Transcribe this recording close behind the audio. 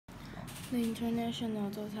The International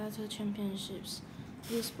Dota Championships,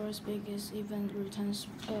 esports' biggest event, returns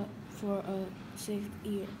for a sixth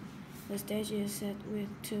year. The stage is set with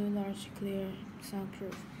two large, clear,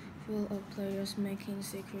 soundproof, full of players making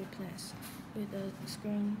secret plans, with a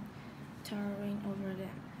screen towering over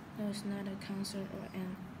them. No, it's not a concert or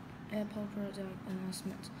an Apple product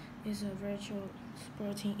announcement. It's a virtual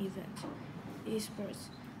sporting event. Esports,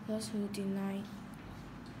 those who deny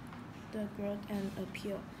the growth and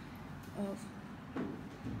appeal of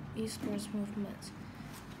esports movement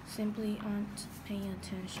simply aren't paying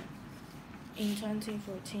attention. In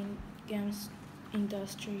 2014, games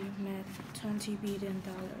industry made $20 billion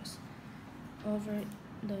over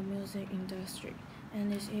the music industry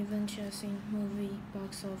and is even chasing movie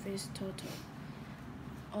box office total.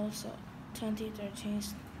 Also,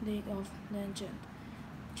 2013's League of Legends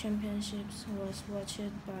Championships was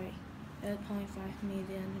watched by 8.5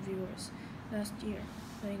 million viewers. Last year,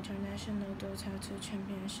 the International Dota 2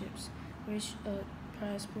 Championships reached a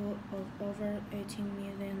prize pool of over $18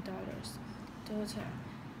 million. Dota,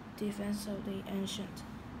 defensively ancient.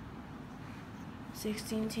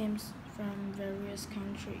 16 teams from various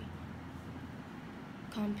countries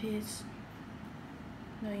compete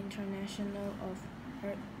the international of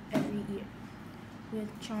every year,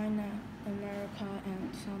 with China, America,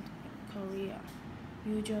 and South Korea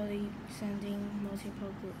usually sending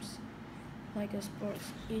multiple groups. Like a sport,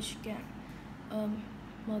 each game, a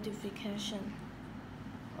modification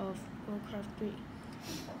of Warcraft 3,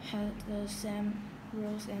 had the same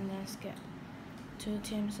rules and landscape. 2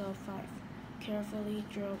 teams of 5, carefully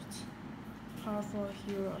dropped powerful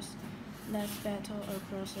heroes, that battle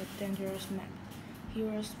across a dangerous map.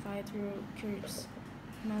 Heroes fight through creeps,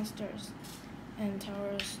 monsters, and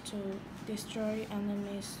towers to destroy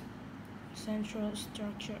enemies' central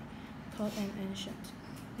structure, called an ancient.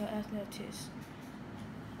 The athletics.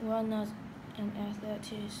 While not an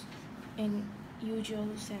athletics in usual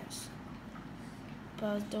sense,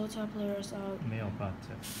 but Dota players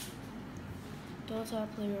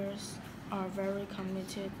are very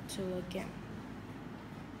committed to the game.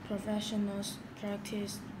 Professionals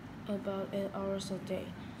practice about 8 hours a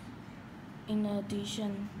day, in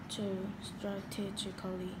addition to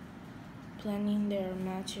strategically planning their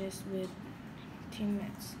matches with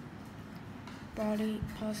teammates. Barely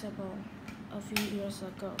possible a few years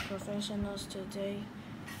ago, professionals today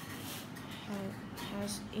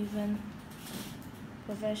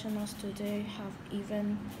have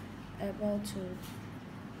even able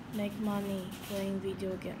to make money playing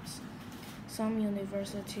video games. Some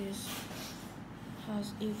universities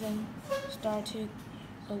has even started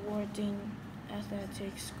awarding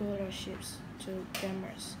athletic scholarships to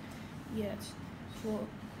gamers. Yet,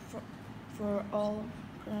 for all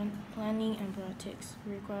planning and practice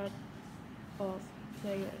required of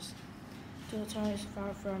players, Dota is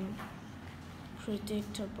far from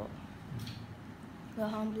predictable. The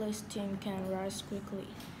humblest team can rise quickly,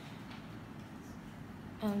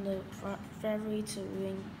 and the favorite to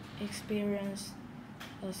win experience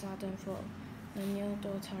a sudden fall. The new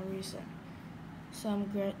Dota reason. Some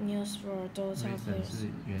great news for Dota players.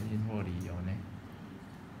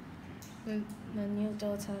 The new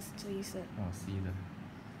Dota season.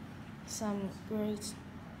 Some great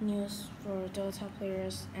news for Dota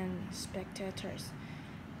players and spectators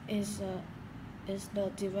is the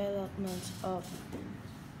development of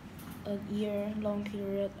a year-long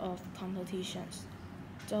period of competitions.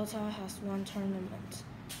 Dota has one tournament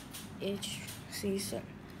each season,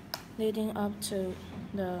 leading up to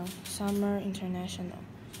the Summer International.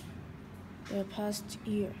 This past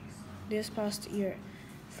year, the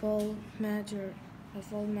fall major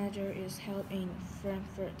is held in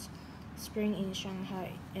Frankfurt, spring in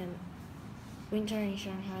Shanghai, and winter in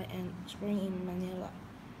Shanghai, and spring in Manila.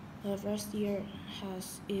 The first year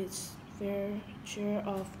has its fair share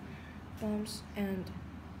of bumps and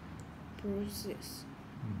bruises,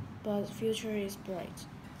 but future is bright.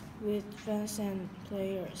 With fans and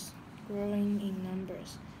players growing in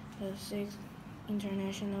numbers, the 6th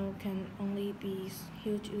International can only be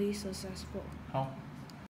hugely successful. How?